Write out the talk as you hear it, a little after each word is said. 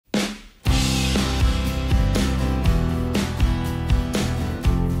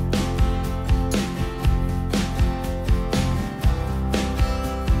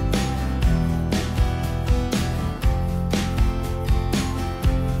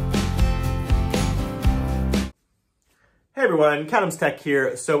Hey everyone, Cadams Tech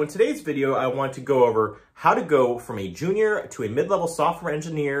here. So in today's video, I want to go over how to go from a junior to a mid-level software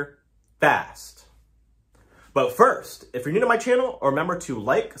engineer fast. But first, if you're new to my channel, remember to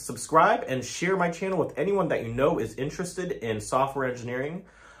like, subscribe, and share my channel with anyone that you know is interested in software engineering.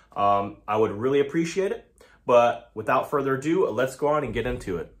 I would really appreciate it. But without further ado, let's go on and get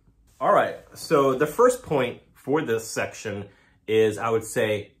into it. All right, so the first point for this section is, I would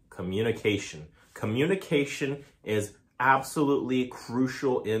say, communication. Communication is absolutely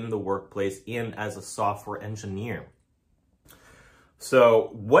crucial in the workplace and as a software engineer. So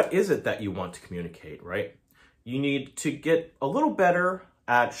what is it that you want to communicate, right? You need to get a little better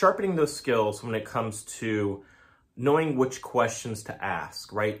at sharpening those skills when it comes to knowing which questions to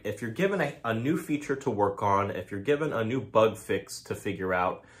ask, right? If you're given a new feature to work on, if you're given a new bug fix to figure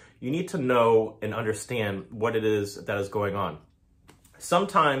out, you need to know and understand what it is that is going on.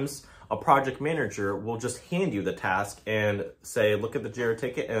 Sometimes a project manager will just hand you the task and say, look at the JIRA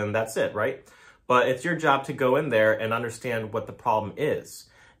ticket, and that's it, right? But it's your job to go in there and understand what the problem is.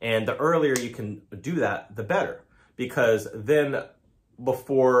 And the earlier you can do that, the better. Because then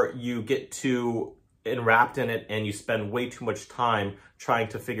before you get too enwrapped in it and you spend way too much time trying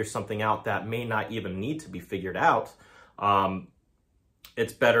to figure something out that may not even need to be figured out,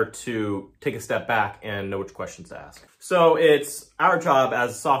 it's better to take a step back and know which questions to ask. So it's our job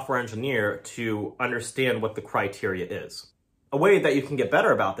as a software engineer to understand what the criteria is. A way that you can get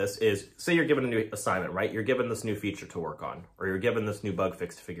better about this is, say you're given a new assignment, right? You're given this new feature to work on, or you're given this new bug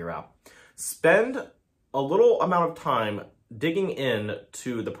fix to figure out. Spend a little amount of time digging in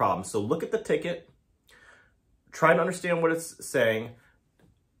to the problem. So look at the ticket, try to understand what it's saying,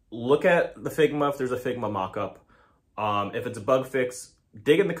 look at the Figma if there's a Figma mockup. If it's a bug fix,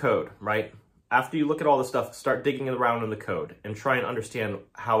 dig in the code, right? After you look at all the stuff, start digging around in the code and try and understand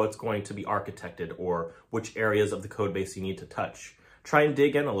how it's going to be architected or which areas of the code base you need to touch. Try and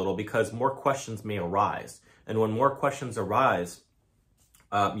dig in a little because more questions may arise. And when more questions arise,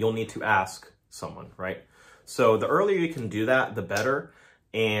 you'll need to ask someone, right? So the earlier you can do that, the better.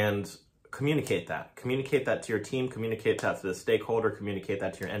 And communicate that. Communicate that to your team, communicate that to the stakeholder, communicate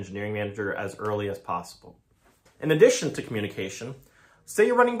that to your engineering manager as early as possible. In addition to communication, say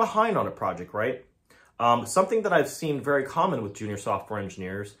you're running behind on a project, right? Something that I've seen very common with junior software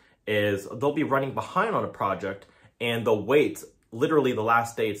engineers is they'll be running behind on a project and they'll wait literally the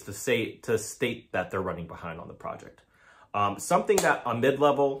last days to state that they're running behind on the project. Something that a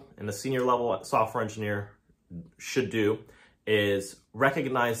mid-level and a senior level software engineer should do is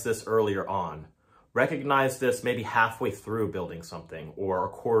recognize this earlier on. Recognize this maybe halfway through building something or a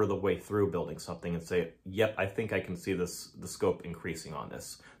quarter of the way through building something and say, yep, I think I can see the scope increasing on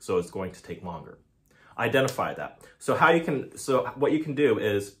this. So it's going to take longer. Identify that. So what you can do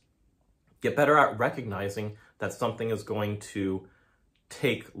is get better at recognizing that something is going to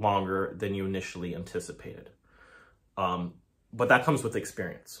take longer than you initially anticipated. But that comes with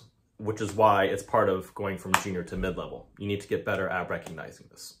experience, which is why it's part of going from junior to mid-level. You need to get better at recognizing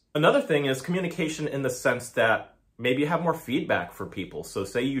this. Another thing is communication in the sense that maybe you have more feedback for people. So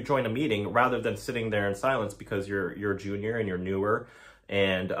say you join a meeting rather than sitting there in silence because you're a junior and you're newer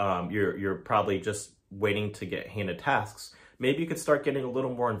and you're probably just waiting to get handed tasks. Maybe you could start getting a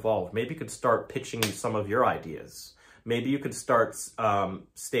little more involved. Maybe you could start pitching some of your ideas. Maybe you could start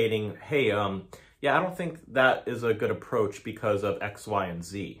stating, hey, yeah, I don't think that is a good approach because of X, Y, and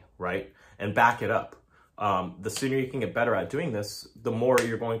Z, right? And back it up. The sooner you can get better at doing this, the more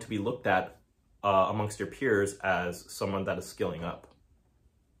you're going to be looked at amongst your peers as someone that is skilling up.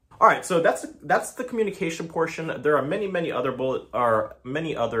 All right, so that's the communication portion. There are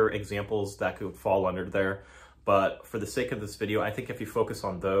many other examples that could fall under there, but for the sake of this video, I think if you focus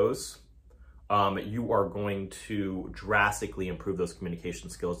on those, you are going to drastically improve those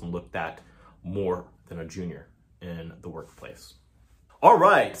communication skills and looked at more than a junior in the workplace. All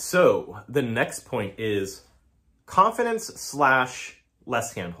right, so the next point is confidence /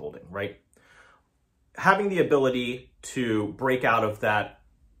 less hand-holding, right? Having the ability to break out of that,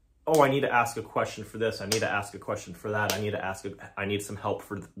 oh, I need to ask a question for this, I need to ask a question for that, I need some help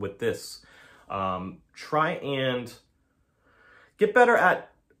with this. Try and get better at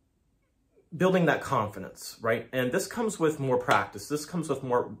building that confidence, right? And this comes with more practice. This comes with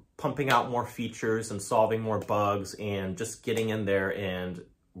more pumping out more features and solving more bugs and just getting in there and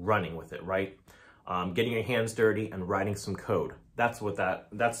running with it, right? Getting your hands dirty and writing some code. That's where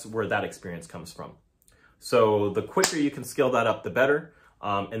that experience comes from. So the quicker you can scale that up, the better,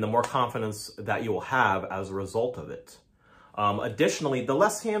 and the more confidence that you will have as a result of it. Additionally, the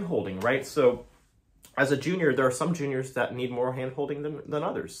less hand-holding, right? So as a junior, there are some juniors that need more hand-holding than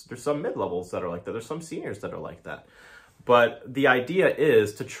others. There's some mid-levels that are like that. There's some seniors that are like that. But the idea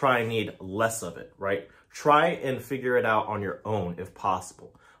is to try and need less of it, right? Try and figure it out on your own if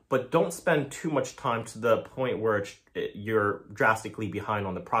possible. But don't spend too much time to the point where you're drastically behind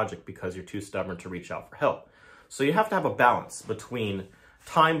on the project because you're too stubborn to reach out for help. So you have to have a balance between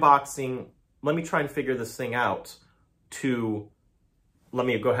time boxing, let me try and figure this thing out, to let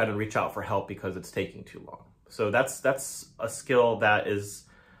me go ahead and reach out for help because it's taking too long. So that's a skill that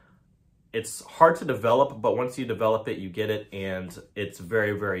it's hard to develop, but once you develop it, you get it, and it's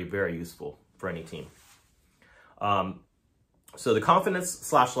very, very, very useful for any team. So the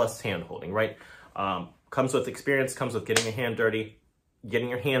confidence / less hand holding, right? Comes with experience, comes with getting your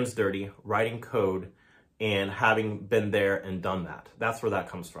hands dirty, writing code, and having been there and done that. That's where that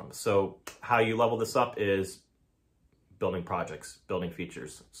comes from. So how you level this up is building projects, building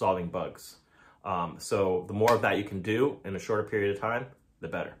features, solving bugs. So the more of that you can do in a shorter period of time, the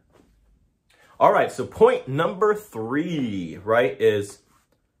better. All right, so point number 3, right, is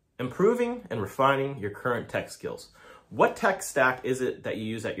improving and refining your current tech skills. What tech stack is it that you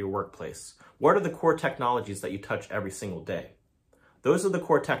use at your workplace? What are the core technologies that you touch every single day? Those are the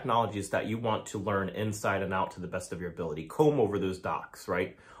core technologies that you want to learn inside and out to the best of your ability. Comb over those docs,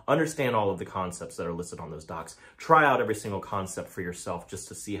 right? Understand all of the concepts that are listed on those docs. Try out every single concept for yourself just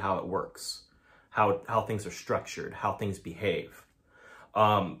to see how it works, how things are structured, how things behave.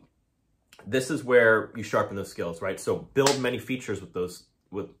 This is where you sharpen those skills, right? So build many features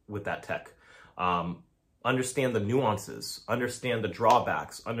with that tech. Understand the nuances, understand the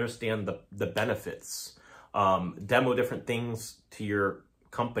drawbacks, understand the benefits. Demo different things to your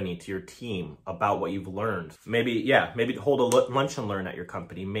company, to your team about what you've learned. Maybe hold a lunch and learn at your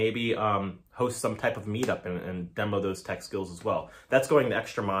company. Maybe host some type of meetup and demo those tech skills as well. That's going the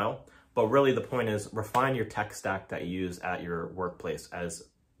extra mile, but really the point is refine your tech stack that you use at your workplace as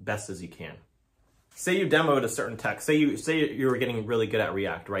best as you can. Say you demoed a certain tech, say you were getting really good at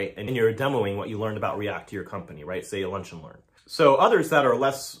React, right? And you're demoing what you learned about React to your company, right? Say you lunch and learn. So others that are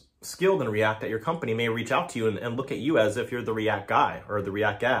less skilled in React at your company may reach out to you and look at you as if you're the React guy or the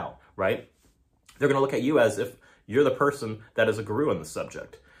React gal, right? They're gonna look at you as if you're the person that is a guru in the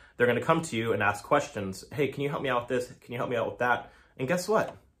subject. They're gonna come to you and ask questions. Hey, can you help me out with this? Can you help me out with that? And guess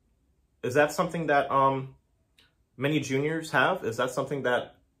what? Is that something that many juniors have? Is that something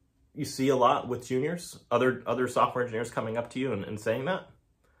that you see a lot with juniors, other software engineers coming up to you and saying that?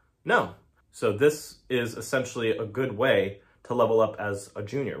 No. So this is essentially a good way to level up as a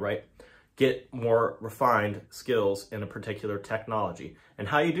junior, right? Get more refined skills in a particular technology. And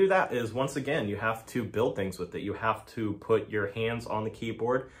how you do that is, once again, you have to build things with it. You have to put your hands on the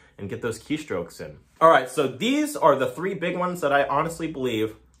keyboard and get those keystrokes in. All right, so these are the 3 big ones that I honestly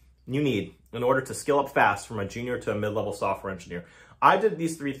believe you need in order to skill up fast from a junior to a mid-level software engineer. I did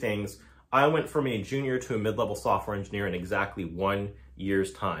these 3 things. I went from a junior to a mid-level software engineer in exactly 1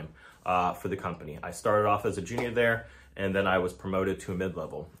 year's time for the company. I started off as a junior there, and then I was promoted to a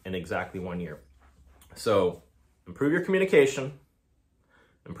mid-level in exactly 1 year. So improve your communication,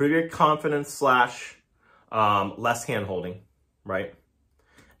 improve your confidence / less hand-holding, right?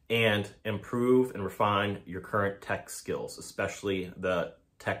 And improve and refine your current tech skills, especially the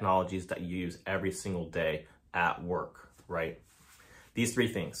technologies that you use every single day at work, right? These 3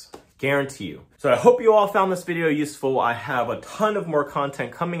 things, guarantee you. So I hope you all found this video useful. I have a ton of more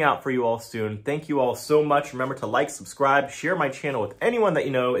content coming out for you all soon. Thank you all so much. Remember to like, subscribe, share my channel with anyone that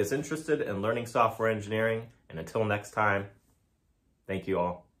you know is interested in learning software engineering. And until next time, thank you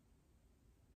all.